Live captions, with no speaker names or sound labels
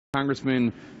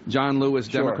Congressman John Lewis,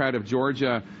 Sure. Democrat of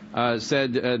Georgia,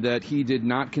 said that he did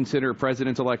not consider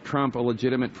President-elect Trump a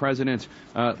legitimate president.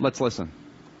 Let's listen.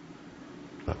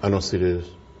 I don't see this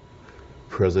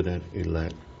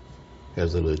president-elect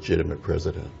as a legitimate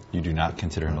president. You do not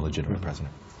consider him a legitimate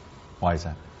president. Why is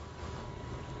that?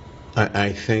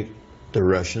 I think the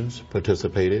Russians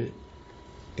participated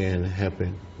in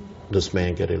helping this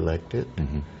man get elected,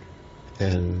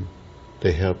 and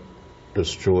they helped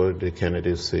destroy the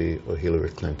candidacy of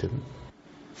Hillary Clinton.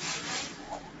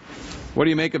 What do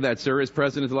you make of that, sir? Is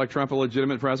President-elect Trump a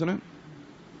legitimate president?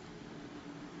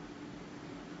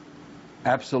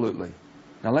 Absolutely.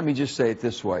 Now, let me just say it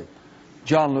this way.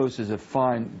 John Lewis is a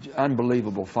fine,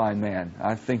 unbelievable fine man.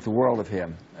 I think the world of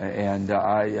him, and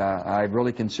I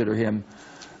really consider him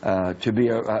to be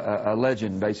a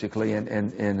legend, basically,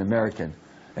 in America,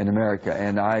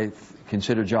 and I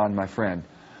consider John my friend.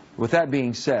 With that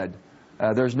being said,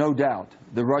 there's no doubt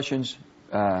the Russians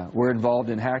were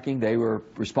involved in hacking. They were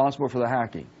responsible for the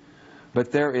hacking.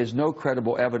 But there is no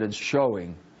credible evidence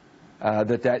showing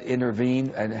that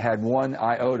intervened and had one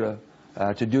iota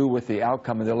to do with the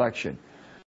outcome of the election.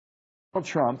 Donald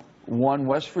Trump won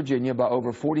West Virginia by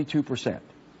over 42%.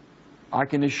 I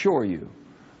can assure you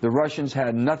the Russians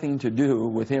had nothing to do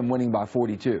with him winning by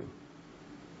 42.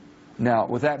 Now,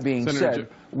 with that being said,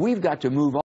 we've got to move on.